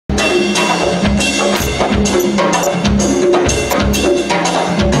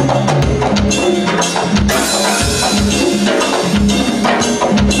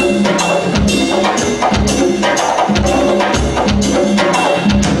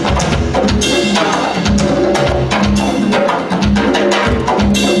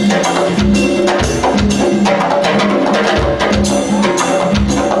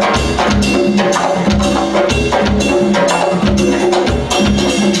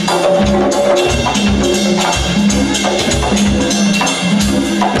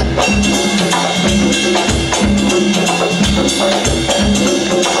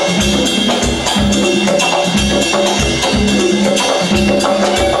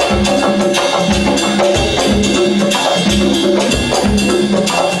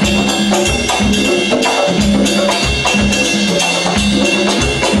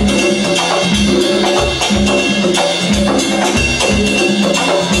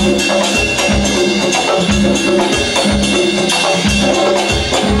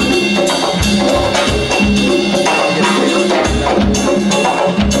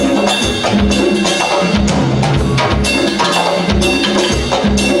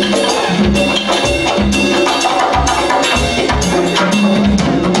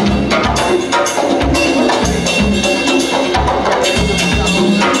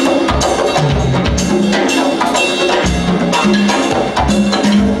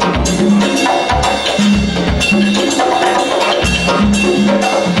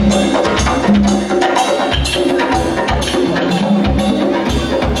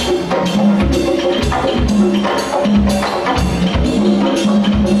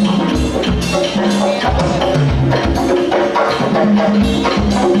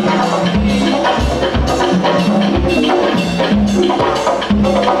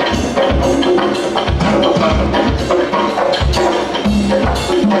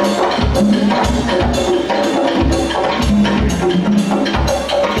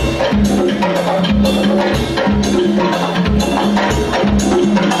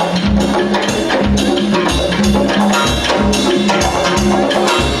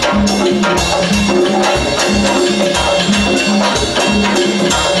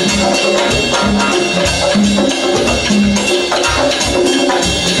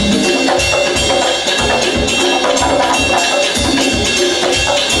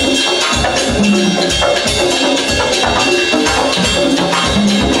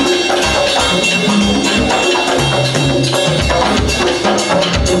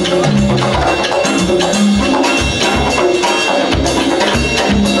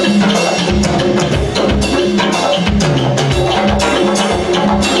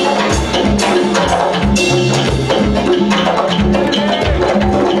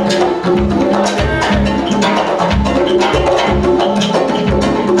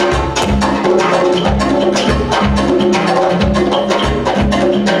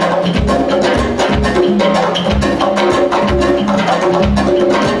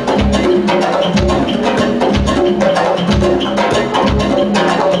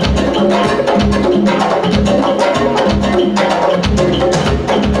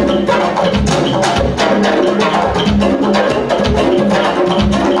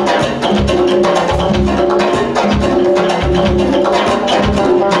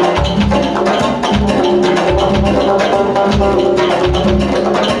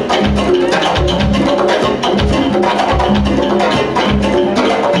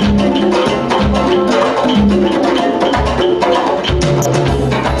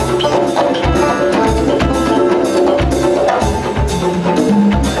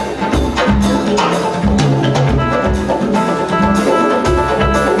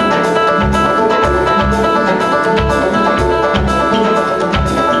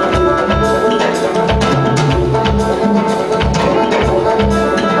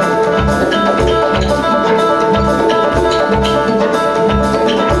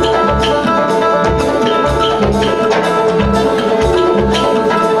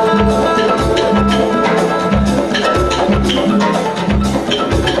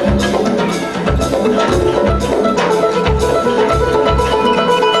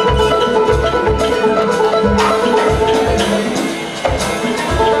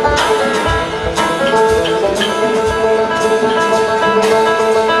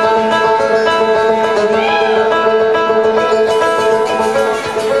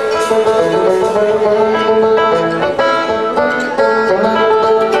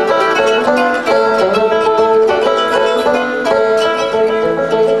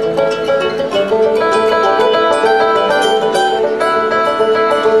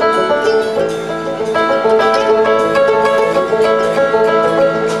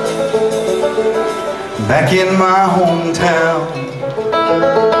Back in my hometown,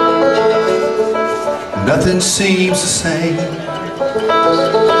 nothing seems the same.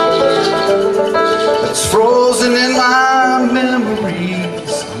 It's frozen in my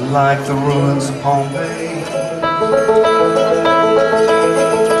memories like the ruins of Pompeii.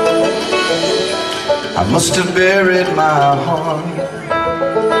 I must have buried my heart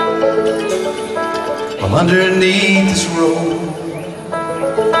well underneath this road,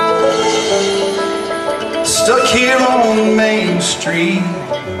 stuck here on Main Street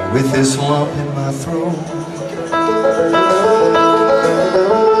with this lump in my throat.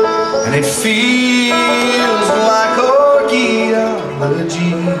 And it feels like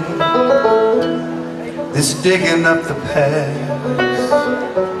archaeology, this digging up the past,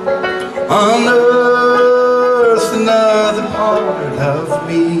 unearth another part of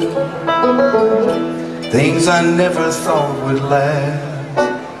me, things I never thought would last.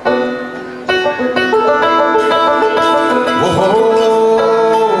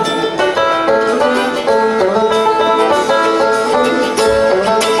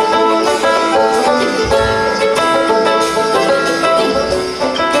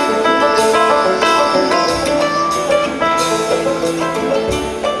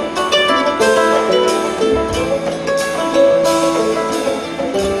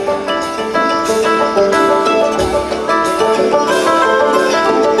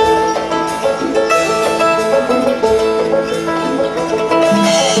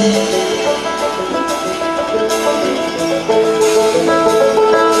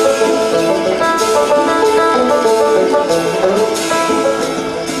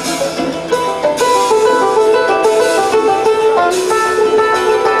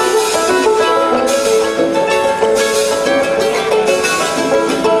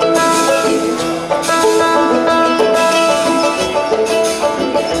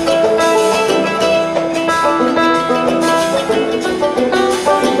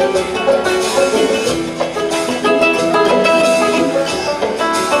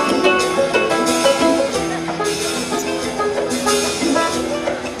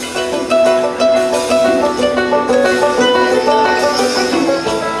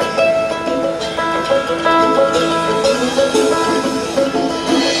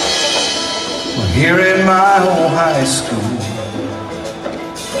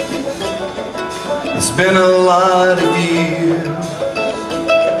 It's been a lot of years,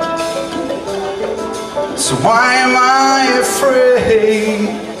 so why am I afraid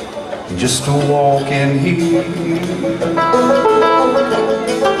just to walk in here?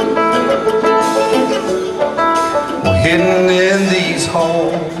 Well, hidden in these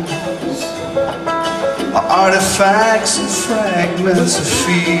halls are artifacts and fragments of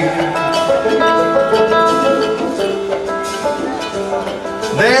fear.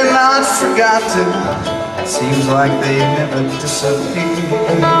 They're not forgotten, it seems like they never disappear.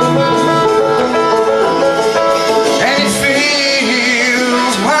 And it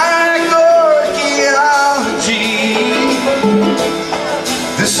feels like archaeology,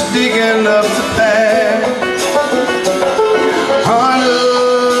 this digging up the past,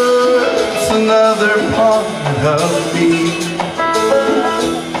 unearth another part of me,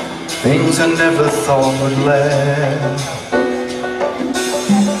 things I never thought would last.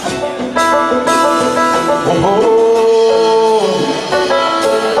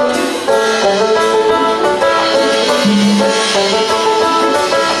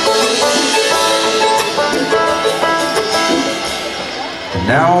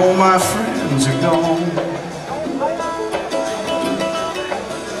 Now all my friends are gone,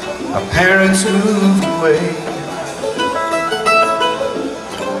 my parents moved away,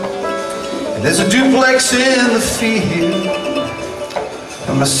 and there's a duplex in the field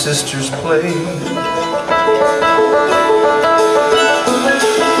where my sisters play.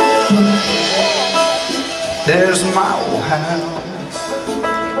 There's my old house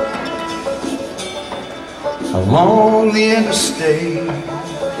along the interstate,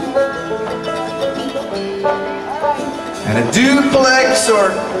 and a duplex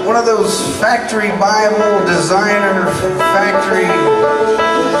or one of those factory Bible designer,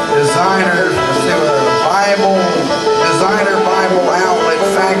 Bible outlet,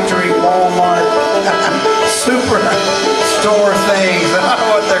 factory, Walmart, super store things, I don't know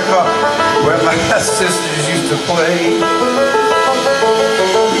what they're called, where my sisters used to play.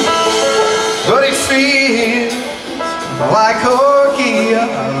 But it feels like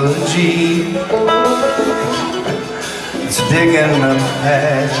archaeology, it's digging up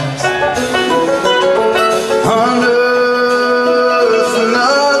past, unearth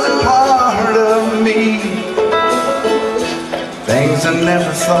another part of me, things I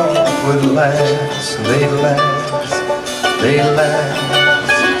never thought would last. They last, they last,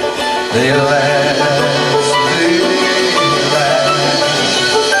 they last, they last.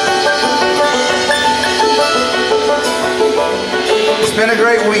 It's been a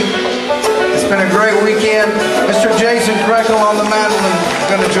great week. It's been a great weekend. Mr. Jason Krekel on the mandolin is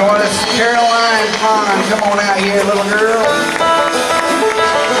going to join us. Caroline Pond, come on out here, little girl.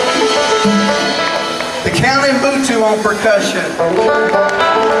 The County Butu on percussion.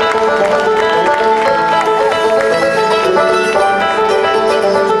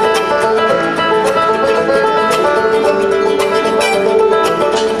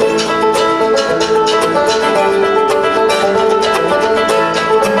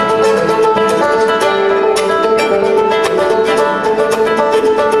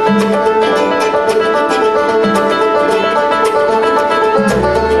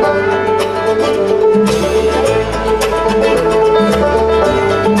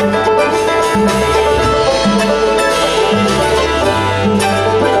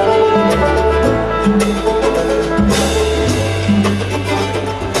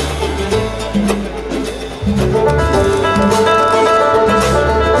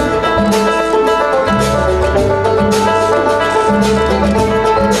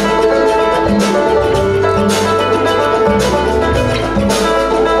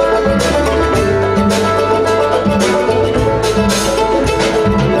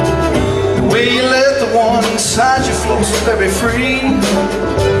 Very free,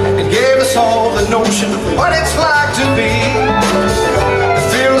 it gave us all the notion of what it's like to be the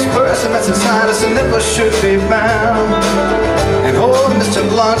fearless person that's inside us and never should be bound. And oh, Mr.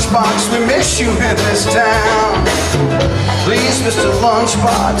 Lunchbox, we miss you in this town. Please, Mr.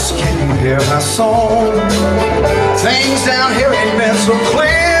 Lunchbox, can you hear my song? Things down here ain't been so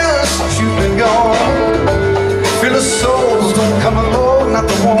clear since you've been gone. Fearless souls don't come along, not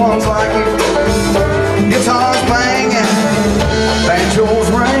the ones like you. Guitars banging, banjos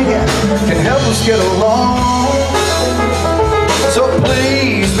ringing, can help us get along. So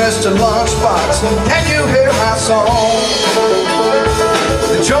please, Mr. Lunchbox, can you hear my song?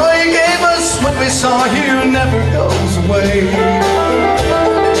 The joy you gave us when we saw you never goes away.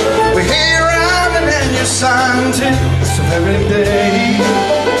 We're here out and in your sign till this very day.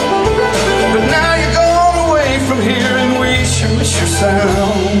 But now you're gone away from here and we sure miss your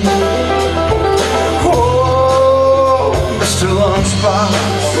sound. lunchbox.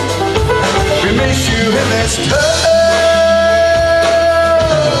 We miss you in this tub.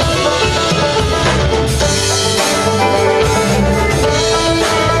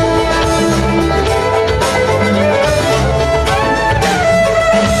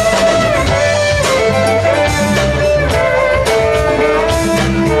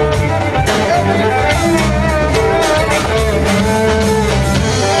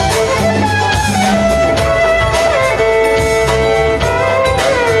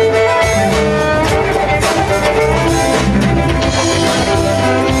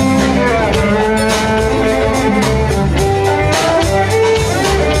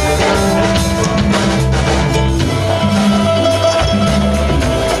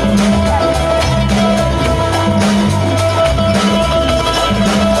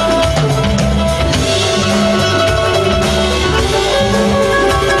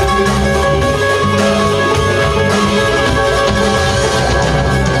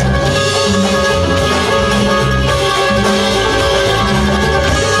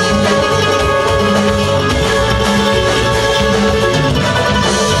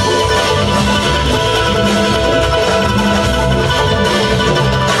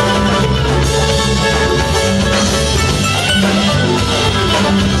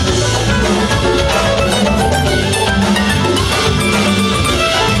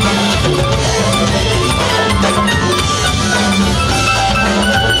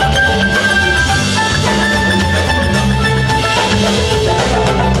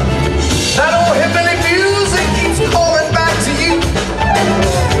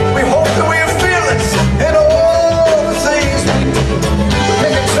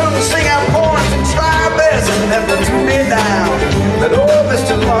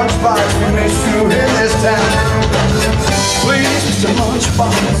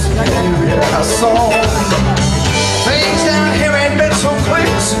 Things down here ain't been so quick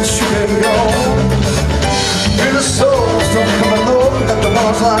since you've been gone. Feel the souls don't come along at the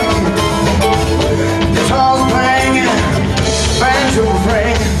ones like you. Guitars playing, banjos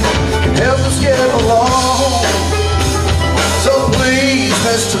ringing, can help us get along. So please,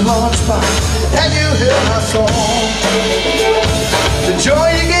 Mr. Lunchbox, have you heard my song? The joy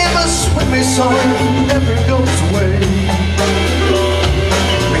you gave us when we saw you never goes away.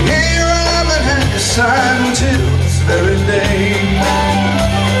 Sign until this very day.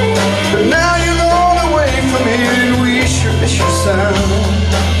 But now you're gone away from here and we sure miss your sound.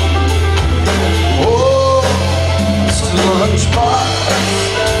 Oh, Mr. Lunchbox,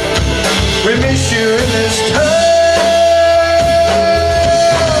 we miss you in this town.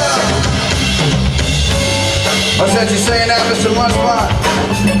 What's that you saying now, Mr. Lunchbox?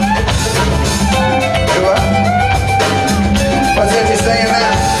 Do what? What's that you saying now?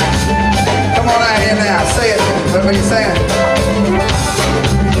 Come on out here now, say it. What are you saying?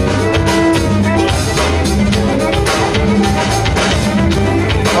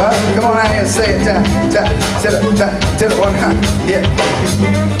 What? Come on out here and say it. Tell it one time. Yeah.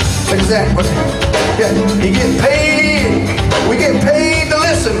 Exactly. Yeah. You get paid. We get paid to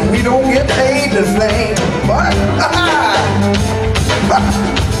listen. We don't get paid to think. What?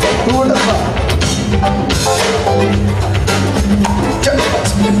 Who would have thought?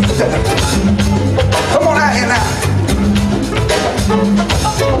 Come on out here now.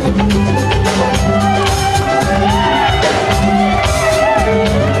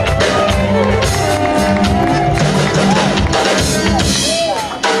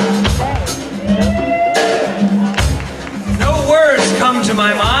 No words come to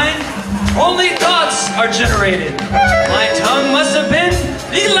my mind, only thoughts are generated. My tongue must have been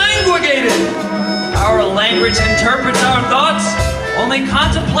elanguated. Our language interprets our thoughts, only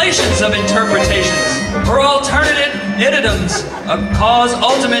contemplations of interpretations, or alternative idioms cause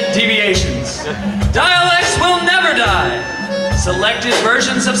ultimate deviations. Dialects will never die. Selected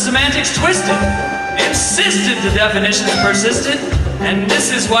versions of semantics twisted, insisted the definitions persisted, and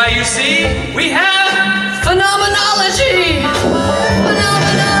this is why you see we have phenomenology.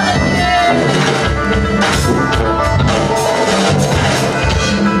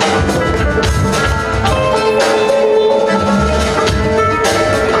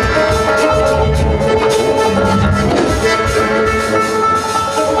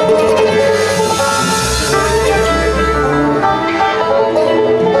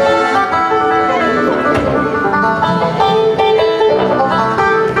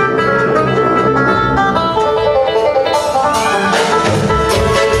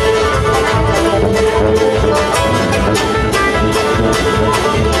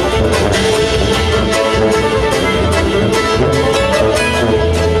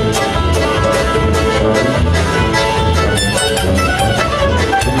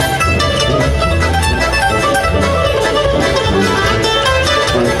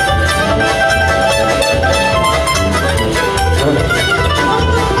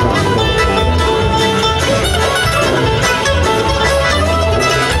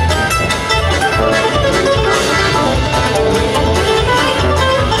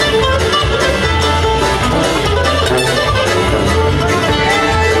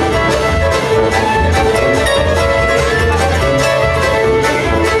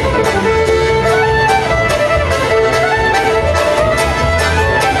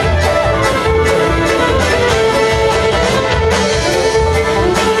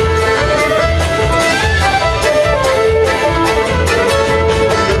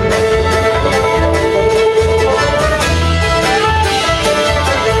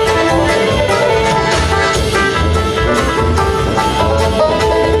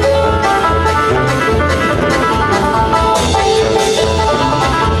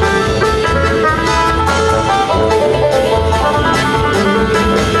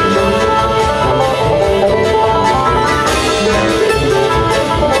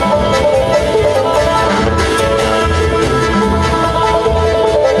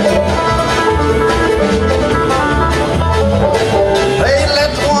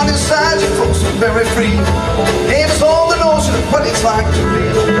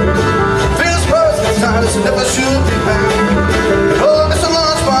 silence and never should be found. Oh, Mr.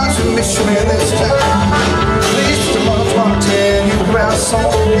 Lunchbox, you miss you in this town. Please, Mr. Lunchbox, tell you about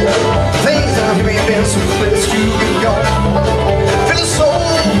song. Things that you ain't been some place you can go. Feel the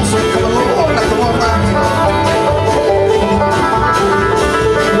soul, so come along, not the one like me.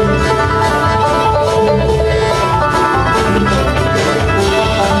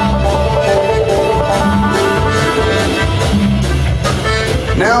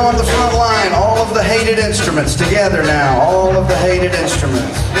 Now on the front line, all of the hated instruments together now. All of the hated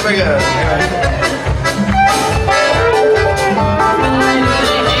instruments. Here we go.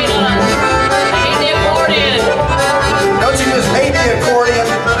 Don't you just hate the accordion?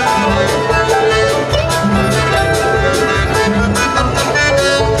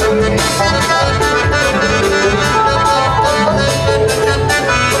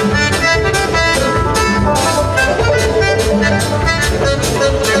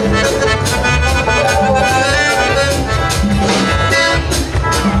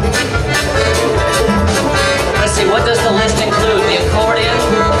 What does the list include? The accordion,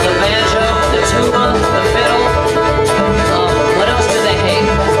 the banjo, the tuba, the fiddle. What else do they hate?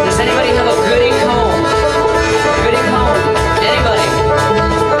 Does anybody have a goody comb? Goody comb? Anybody?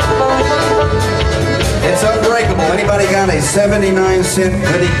 It's unbreakable. Anybody got a 79-cent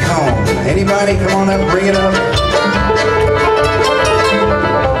goody comb? Anybody? Come on up, bring it up.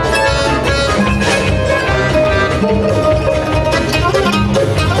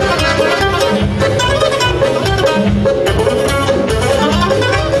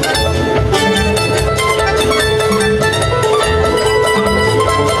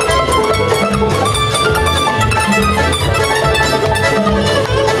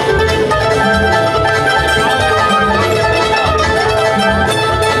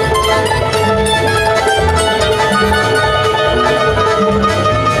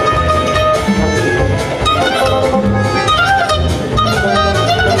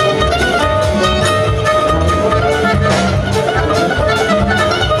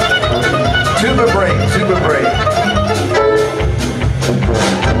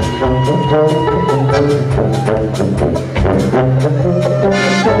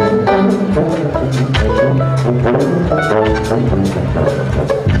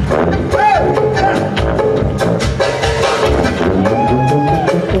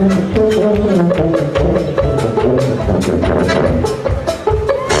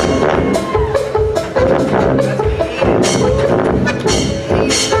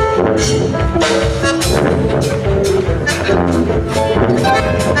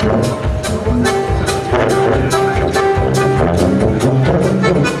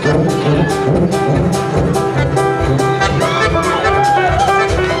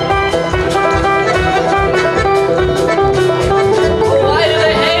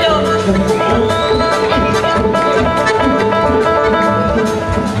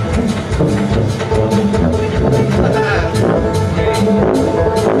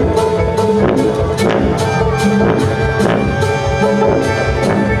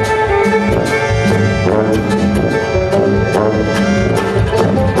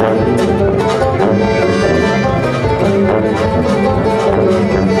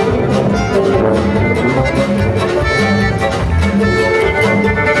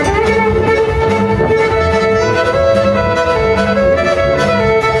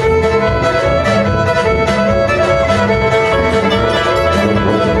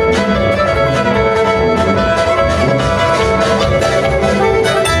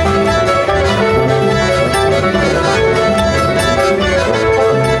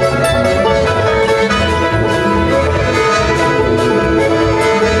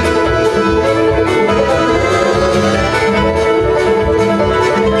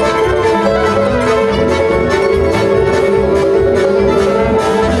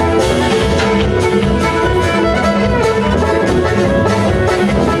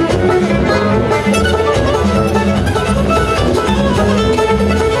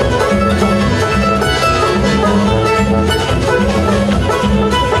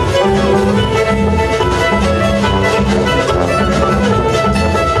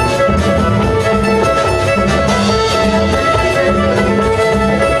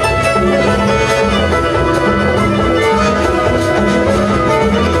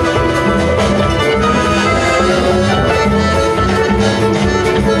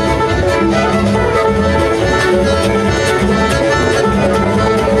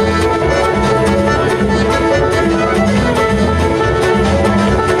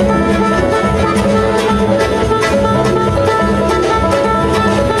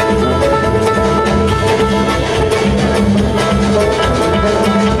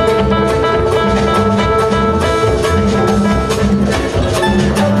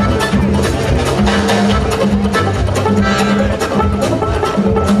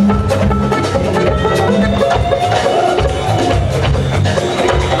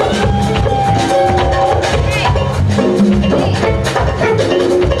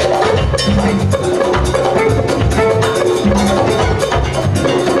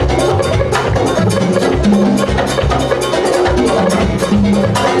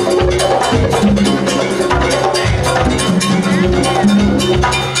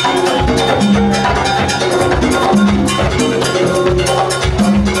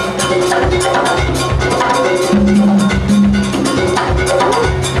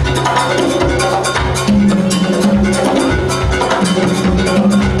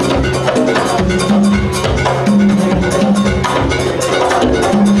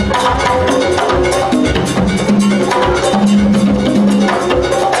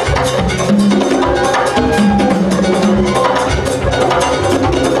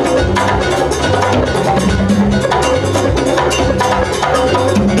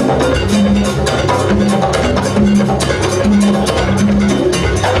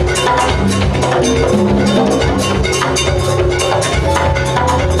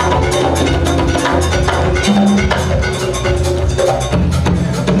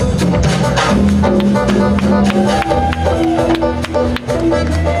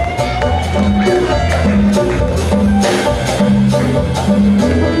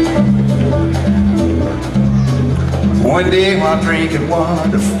 One day while drinking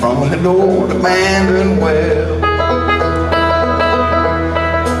water from an old abandoned well,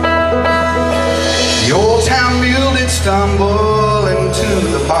 the old town mule did stumble and to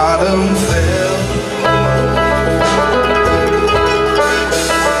the bottom fell.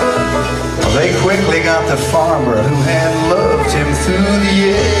 They quickly got the farmer who had loved him through the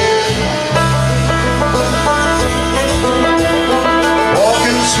years.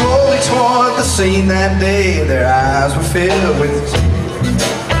 Walking slowly toward the scene that day, their eyes were filled with tears.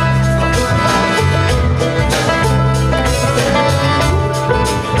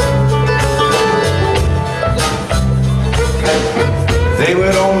 They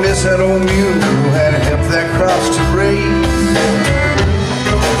would all miss that old mule who had helped their crops to raise.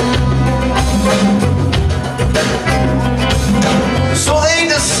 So they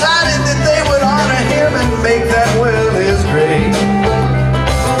decided that they would honor him and make that well his grave.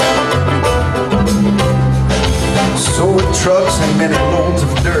 So with trucks and many loads of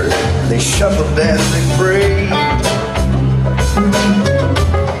dirt, they shoveled as they prayed.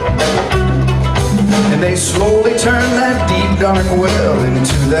 And they slowly turned that deep dark well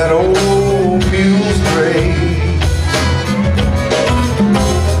into that old mule's grave.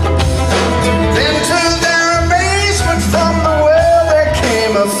 Then to their amazement from the well there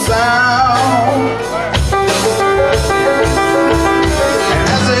came a sound. And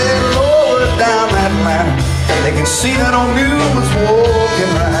as they lowered down that ladder, they could see that old mule was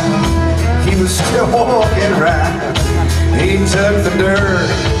walking round. He was still walking round. He took the dirt,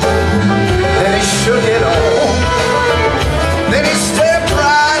 then he shook it off. Then he stepped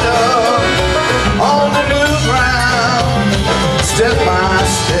right up on the new ground. Step by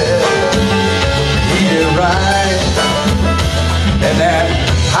step, he did right. And that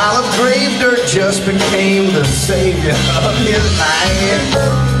pile of grave dirt just became the savior of his life.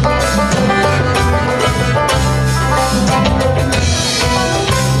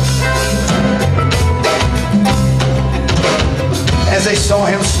 As they saw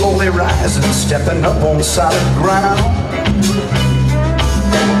him slowly rising, stepping up on solid ground,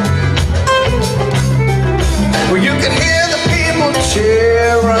 well, you could hear the people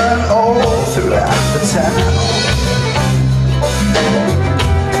cheering all throughout the town.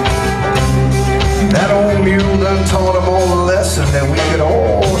 That old mule done taught them all a lesson that we could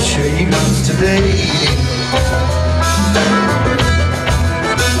all sure use today.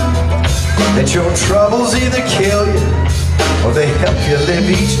 That your troubles either kill you or they help you live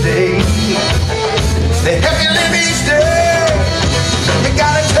each day. They help you live each day. You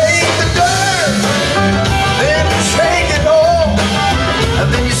gotta take the dirt, then shake it off, and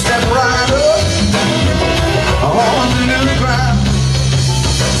then you step right up on the new ground.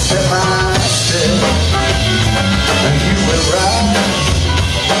 Step by step, and you will rise.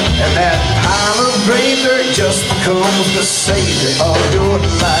 And that pile of grave dirt just becomes the savior of your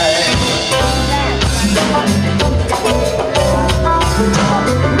life.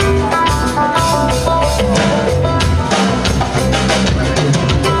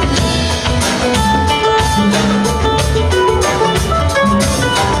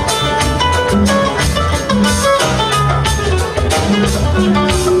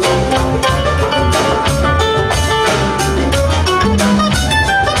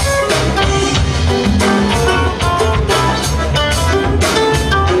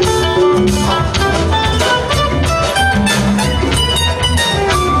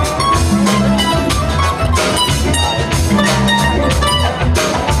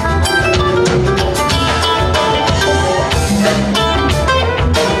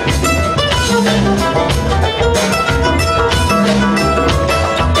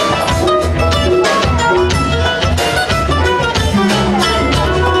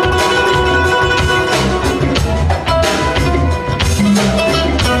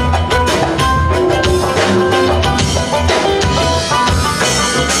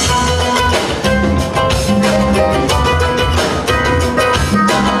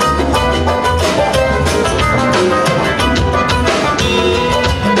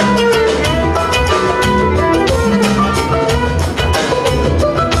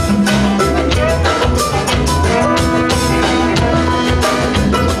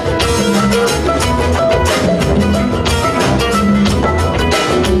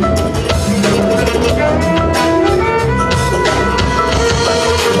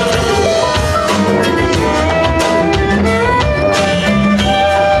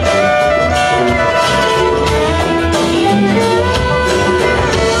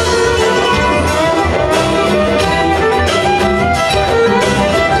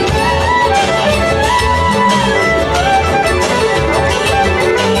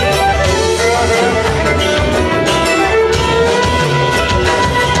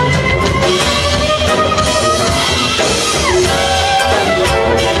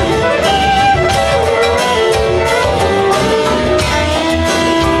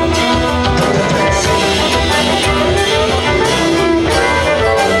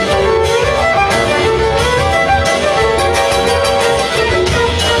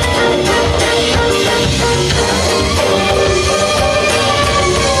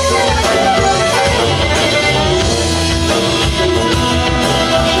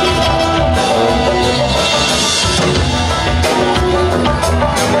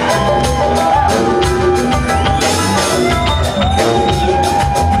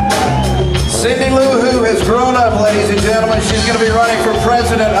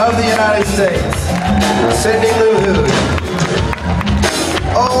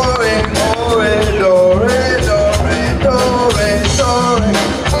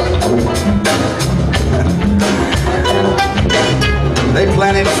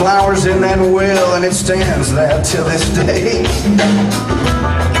 and it stands there till this day.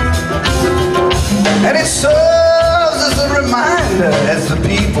 And it serves as a reminder as the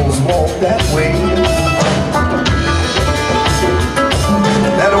peoples walk that way.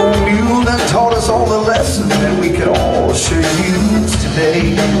 That old mule that taught us all the lessons that we could all sure use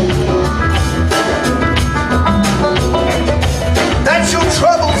today. That your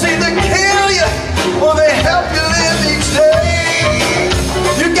troubles either kill you or they help you live each day.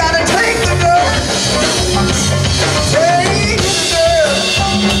 You gotta take the dirt, take the dirt,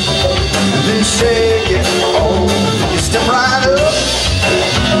 and then shake it. Oh, you step right up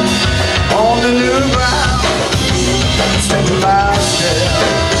on the new ground, step by step,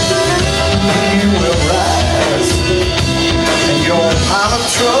 you will rise, and your pile of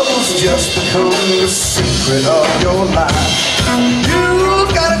troubles just become the secret of your life. You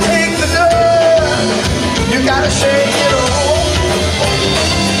gotta take the dirt, you gotta shake it off,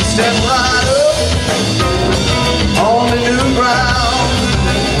 step right up on the new ground,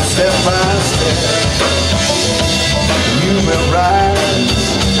 step by step, you will rise,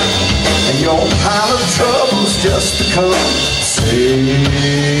 and your pile of troubles just become secret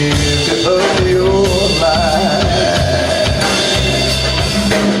of your life.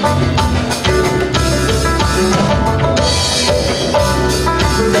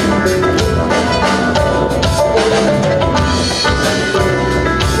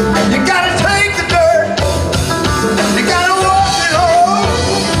 You gotta take the dirt, you gotta walk it home,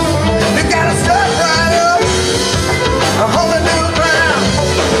 you gotta step right up on the new ground,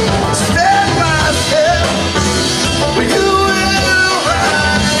 step by step, you will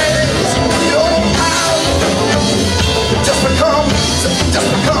rise. Your power just become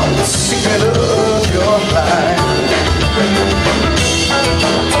the secret of your life.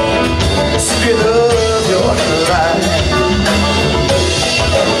 Secret of your life.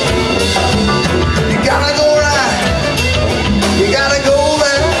 You gotta go right, you gotta go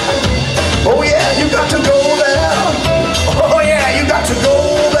there. Oh yeah, you got to go there. Oh yeah, you got to go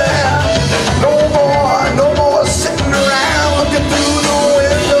there. No more sitting around looking through the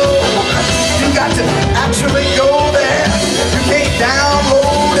window. You got to actually go there. You can't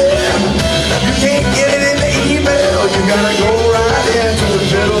download it, you can't get it in the email. You gotta go right into the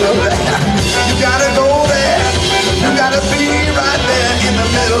middle of that. You gotta go there, you gotta be right there in the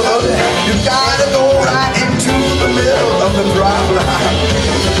middle of it. You gotta go right into the middle of the drop line.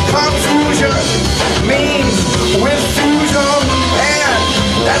 Confusion means with fusion, and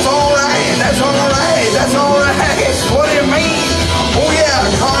that's alright, that's alright, that's alright. What do you mean? Oh yeah,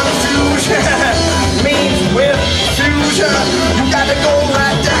 confusion means with fusion. You gotta go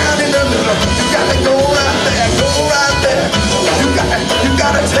right down in the middle. You gotta go right there, go right there. You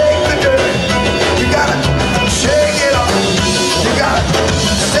gotta take the dirt. You gotta shake it off. You gotta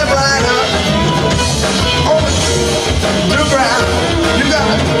step right up on the new ground. You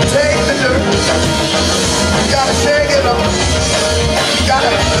gotta take the dirt. You gotta shake it off. You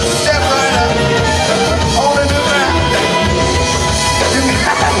gotta step right up on the new ground. You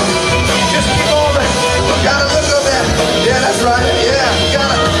gotta just keep on there. You gotta look up there. Yeah, that's right. Yeah, you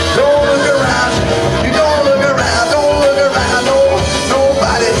gotta don't look around. You don't look around. Don't look around. No,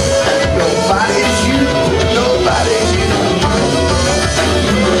 nobody's you. Nobody's you.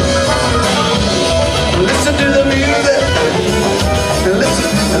 Listen to the music.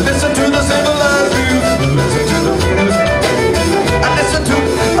 Listen to the civilized music. Listen to the music. I listen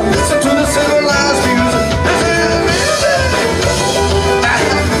to the civilized music. Listen to the music.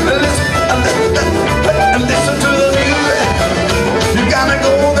 Listen to the music. You gotta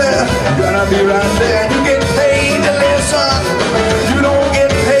go there. You gotta be right there. You get paid to listen. You don't get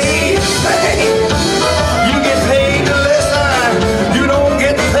paid to think. You get paid to listen. You don't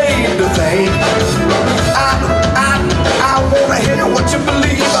get paid to think. I wanna hear what you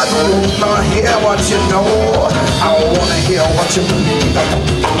believe. I don't wanna hear what you know. I wanna hear what you believe.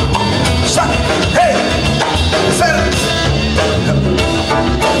 So, hey, say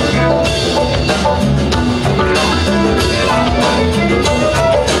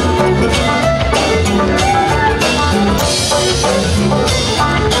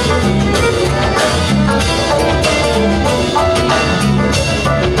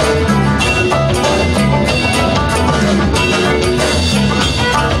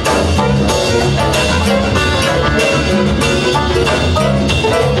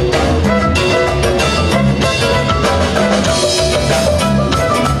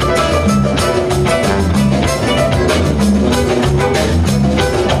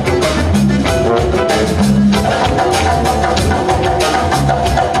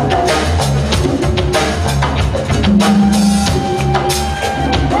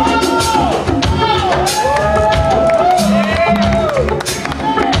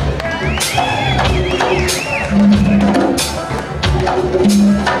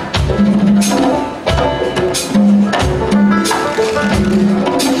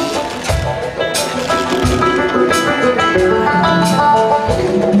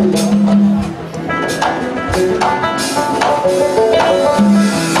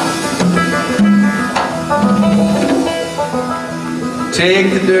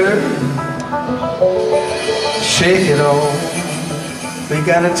Take the dirt, shake it all. We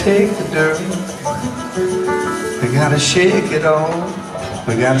gotta take the dirt, we gotta shake it all.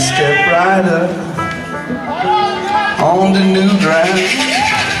 We gotta step right up on the new ground.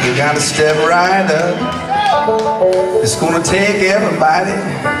 We gotta step right up. It's gonna take everybody.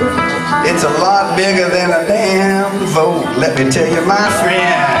 It's a lot bigger than a damn vote. Let me tell you, my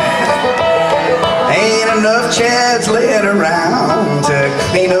friend, ain't enough chads laying around to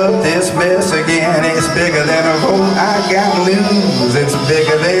clean up this mess again. It's bigger than a vote. I got news. It's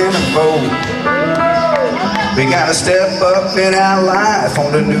bigger than a vote. We gotta step up in our life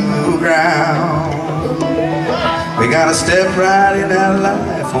on the new ground. We gotta step right in our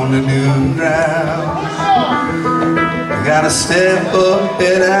life on the new ground. We gotta step up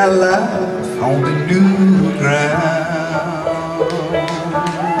in our life on the new ground.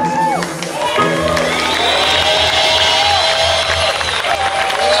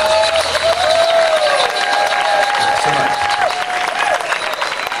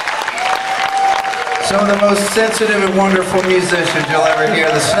 Some of the most sensitive and wonderful musicians you'll ever hear.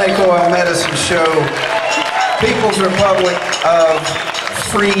 The Snake Oil Medicine Show, People's Republic of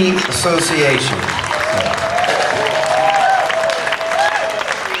Free Association.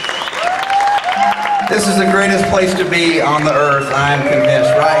 This is the greatest place to be on the earth, I am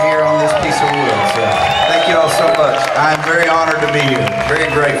convinced, right here on this piece of wood. So, thank you all so much. I'm very honored to be here, very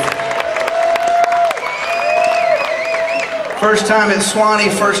grateful. First time at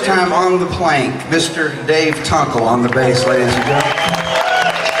Suwannee, first time on the plank. Mr. Dave Tunkel on the bass, ladies and gentlemen.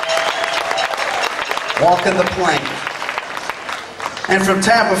 Walking the plank. And from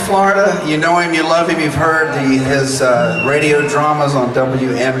Tampa, Florida, you know him, you love him, you've heard his radio dramas on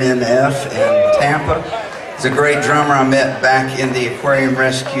WMNF in Tampa. He's a great drummer I met back in the Aquarium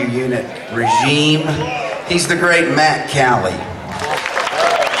Rescue Unit regime. He's the great Matt Cowley.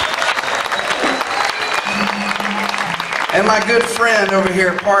 And my good friend over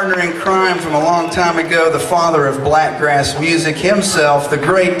here, partner in crime from a long time ago, the father of blackgrass music himself, the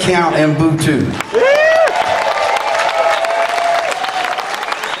great Count Mbutu.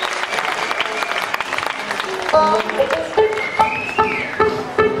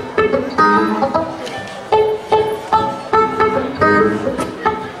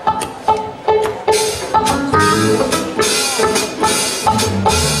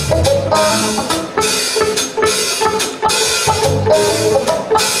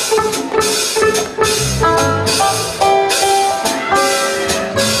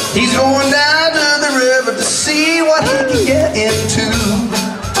 He's going down to the river to see what he can get into.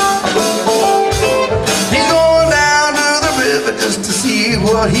 He's going down to the river just to see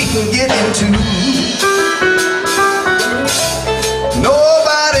what he can get into.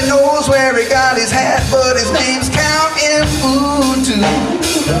 Nobody knows where he got his hat, but his name's Count Mbutu.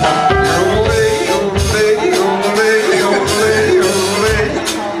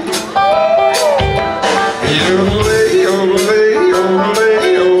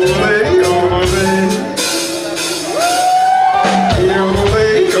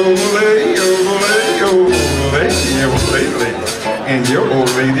 And your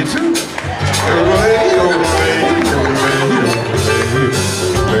old lady too. I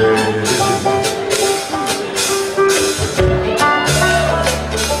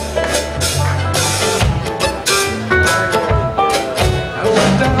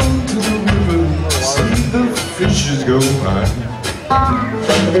went down to the river, see the fishes go by. I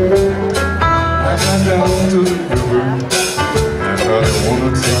got down to the river, and I didn't want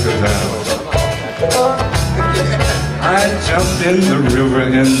to take her down. I jumped in the river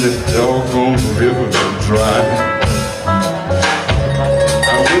and the doggone river was dry.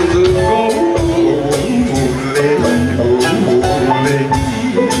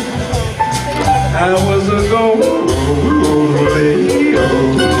 I was a go-lay. I was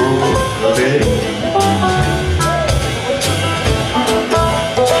a go-lay.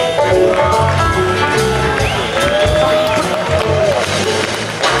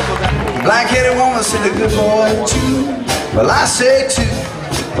 Black-headed woman said a good boy too. Well, I say too.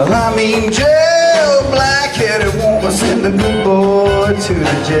 Well, I mean jail. Black-headed woman send a good boy to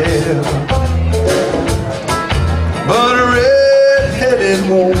the jail. But a red-headed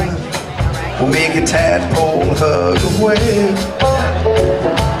woman will make a tadpole hug a whale.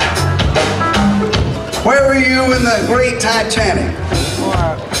 Where were you in the great Titanic?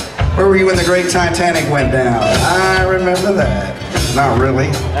 Where were you when the great Titanic went down? I remember that. Not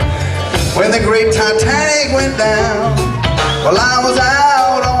really. When the great Titanic went down, well, I was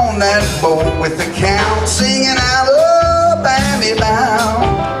out on that boat with the Count singing Alabama bound.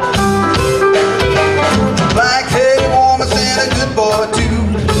 Black-headed woman sent a good boy to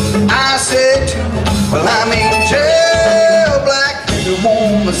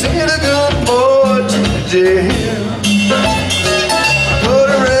woman, send a good boy to jail. Put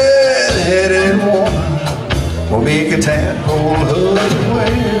a red-headed woman will make a tadpole husband well.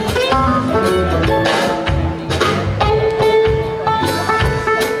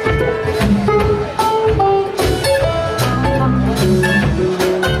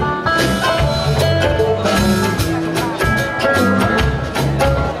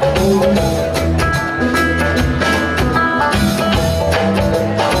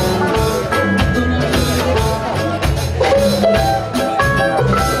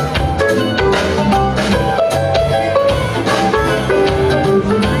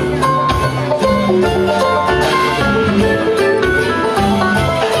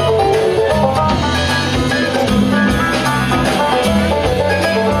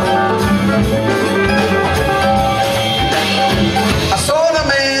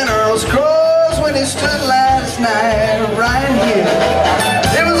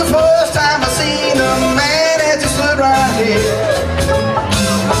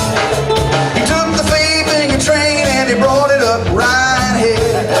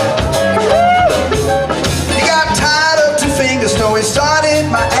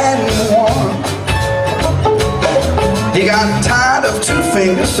 He got tired of 2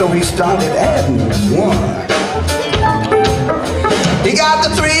 fingers, so he started adding 1. He got the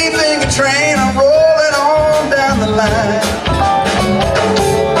 3-finger train and rolling on down the line.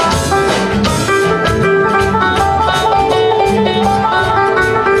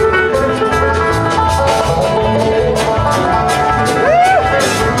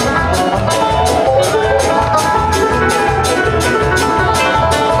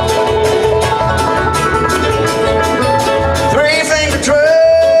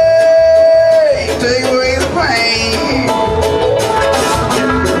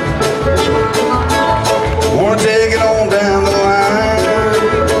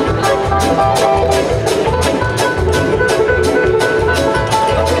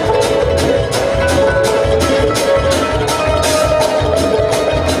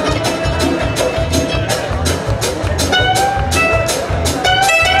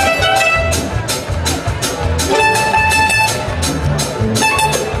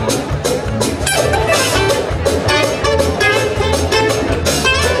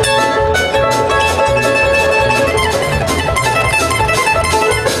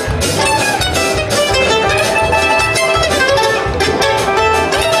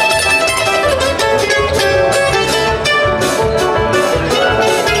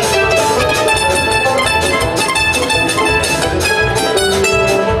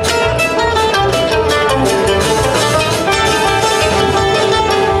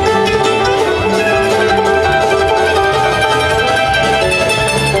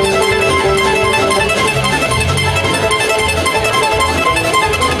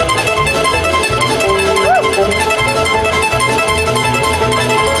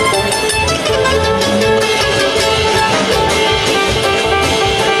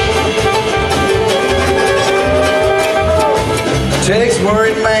 Takes a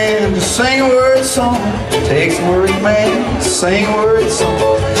worried man to sing a word song. Takes a worried man to sing a word song.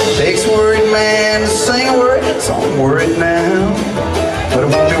 Takes a worried man to sing a word song. Worried now, but it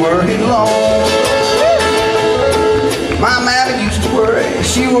won't be worried long. My mammy used to worry,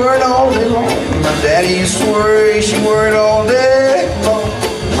 she worried all day long. My daddy used to worry, she worried all day long.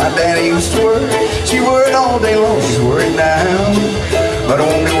 My daddy used to worry, she worried all day long. She's worried now, but it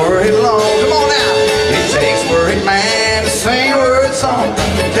won't be worried long. Come on now. It takes a worried man to sing a word song.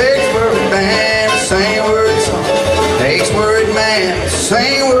 Takes a worried man to sing a word song. Takes a worried man to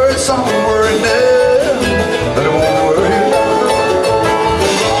sing a word song. Worried now, but it won't be worried long.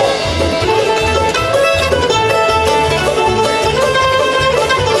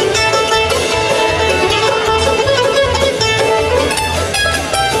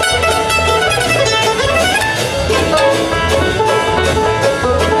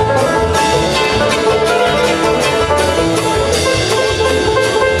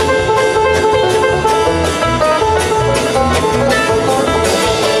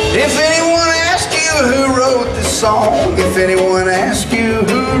 If anyone asks you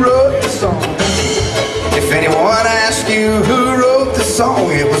who wrote the song, if anyone asks you who wrote the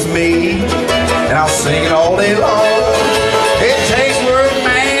song, it was me, and I'll sing it all day long. It takes a word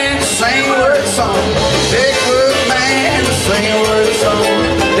man to sing a word song. It takes a word man to sing a word song.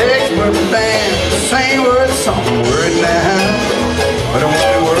 It takes a word man to sing a word song. Word now, but I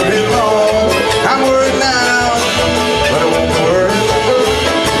won't be worried long. I'm worried now, but I won't be worried long.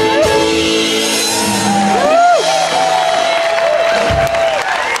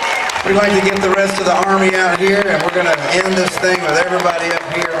 We'd like to get the rest of the the Army out here, and we're going to end this thing with everybody up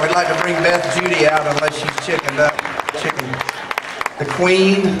here. We'd like to bring Beth Judy out unless she's chickened up. The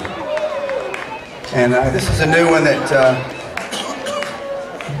Queen. And this is a new one that...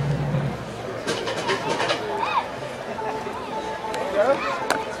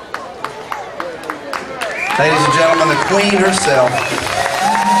 ladies and gentlemen, the Queen herself.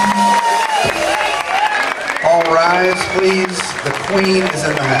 All rise, please. The Queen is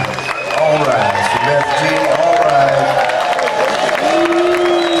in the house. All rise. For Beth Judy, all rise.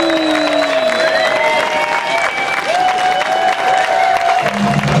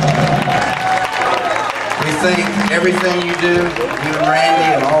 We thank everything you do, you and Randy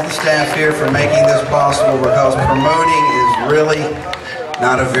and all the staff here, for making this possible, because promoting is really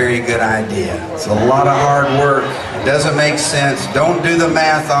not a very good idea. It's a lot of hard work. It doesn't make sense. Don't do the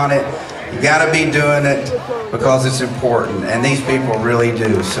math on it. You got to be doing it because it's important, and these people really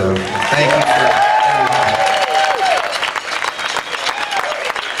do. So thank you for everything.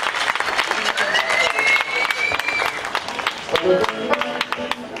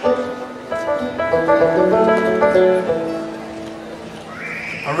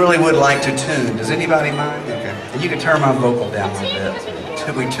 I really would like to tune. Does anybody mind? Okay. And you can turn my vocal down a little bit.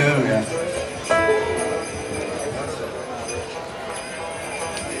 Should we tune? Yeah.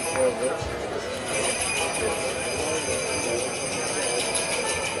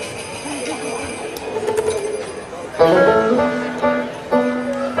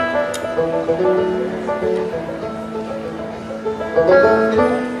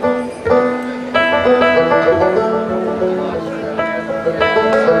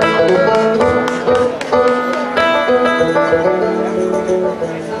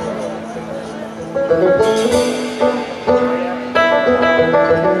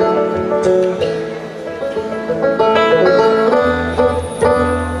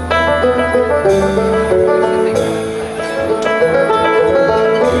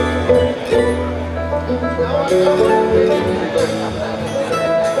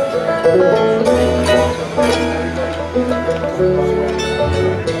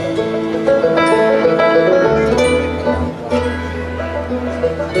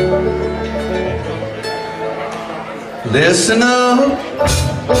 Listen up,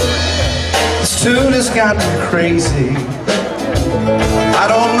 this tune has got me crazy. I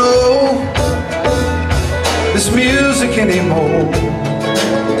don't know this music anymore.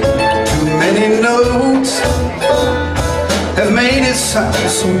 Too many notes have made it sound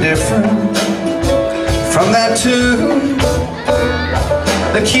so different from that tune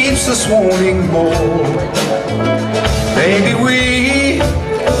that keeps us wanting more. Maybe we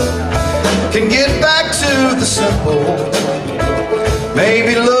can get back to the simple.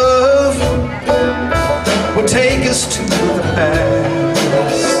 Maybe love will take us to the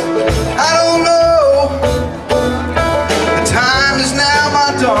past. I don't know. The time is now,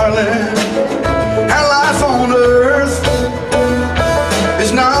 my darling. Our life on earth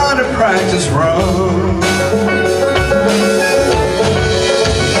is not a practice run.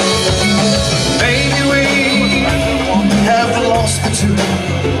 Maybe we have lost the tune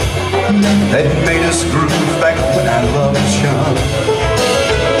that made us groove back when our love was young.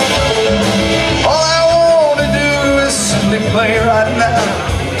 All I want to do is simply play right now.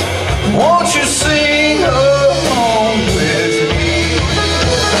 Won't you sing along with me?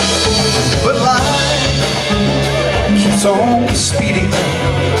 But life keeps on speeding,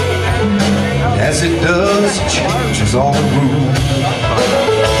 as it does, it changes all the rules.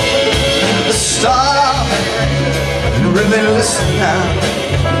 Stop and really listen now,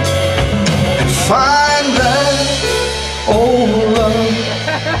 find that old love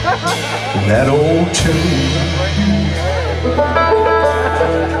in that old tune.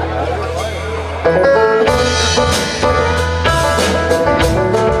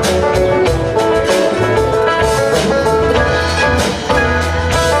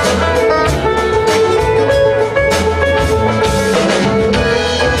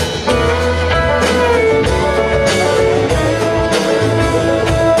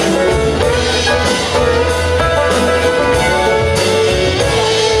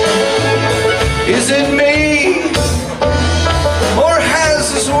 Is it me, or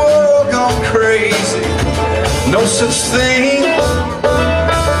has this world gone crazy? No such thing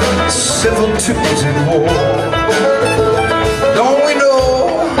as civil tunes in war. Don't we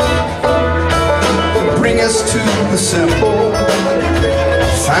know, bring us to the simple.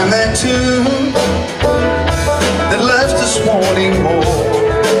 Find that tune that left us wanting more.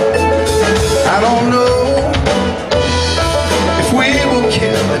 I don't know if we will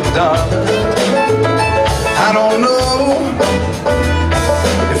kill it, darling. I don't know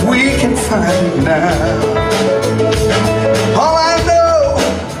if we can find it now.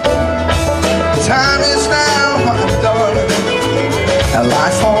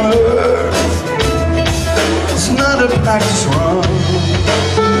 practice run.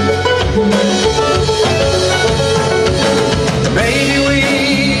 Maybe we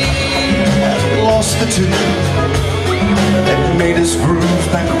lost the tune that made us groove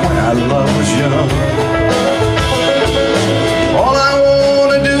back when our love was young. All I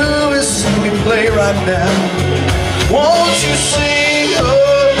wanna do is simply play right now. Won't you sing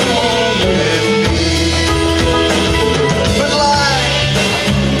along with me? But life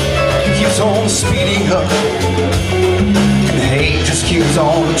keeps on speeding up, and hate just keeps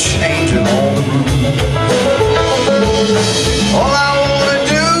on changing all the rules. All I wanna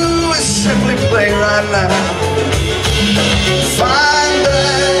do is simply play right now. Find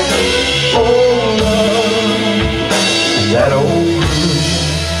that old love, that old groove.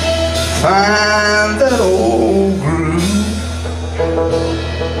 Find that old groove.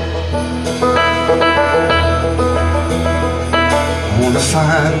 I wanna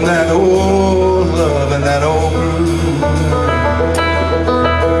find that old love and that old groove.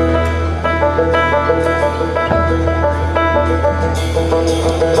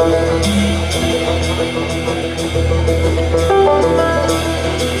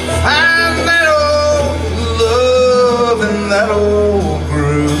 Find that old love and that old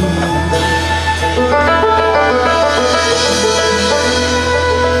groove.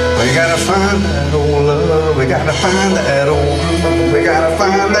 We gotta find that old love. We gotta find that old groove. We gotta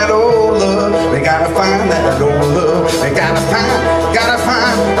find that old love. We gotta find that old love. We gotta find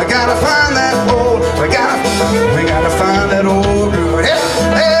that old. We gotta find that old groove.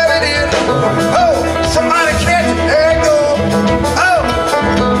 Yeah, it is. Oh, somebody catch it. There you go. Oh,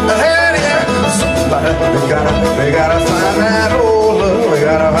 there it is. Somebody, we gotta find that old love. We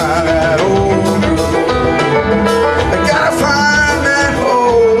gotta find that old groove. We gotta find that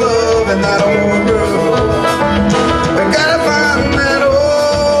old love and that old groove. We gotta find that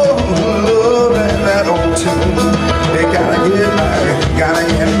old love and that old tune. We gotta get back, gotta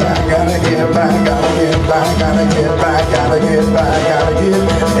get back, gotta get back, gotta get back, gotta get back, gotta get back, gotta get,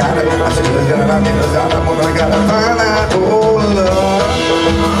 gotta. I said we gotta find that old love.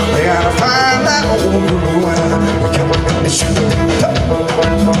 We gotta find that old groove. We gotta shoot.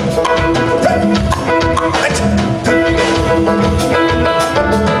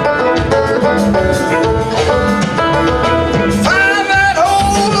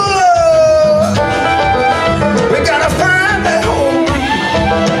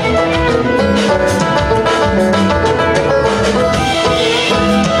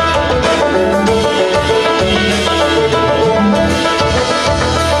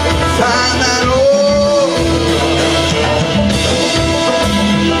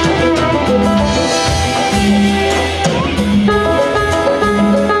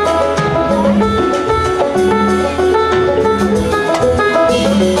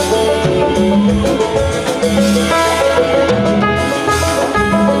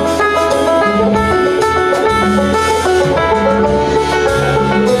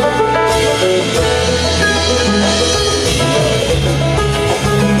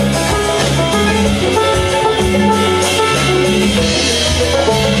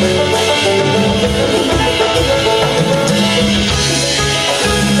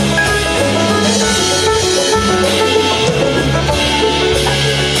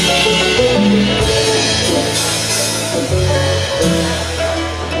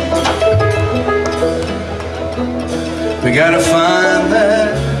 We gotta find that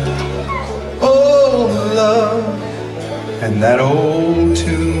old love and that old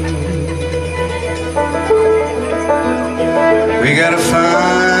tune. We gotta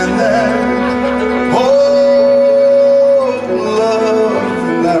find that old love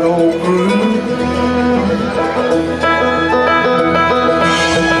and that old groove.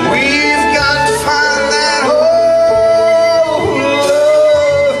 We've got to find that old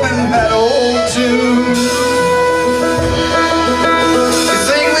love and that old tune.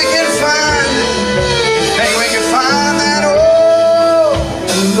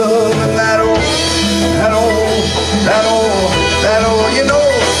 That old, you know.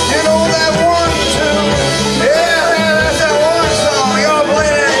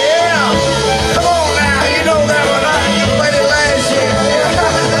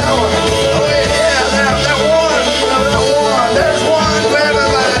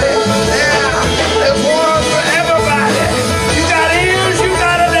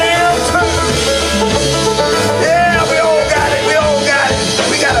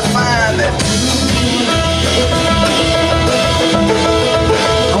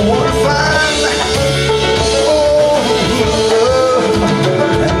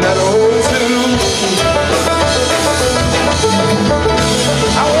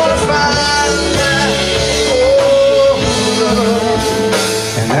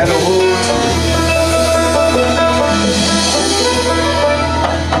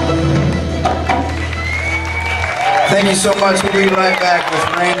 you so much. We'll be right back with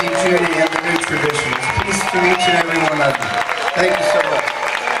Randy, Judy, and the new traditions. Peace to each and every one of you. Thank you so much.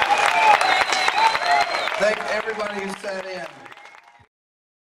 Thank everybody who sat in.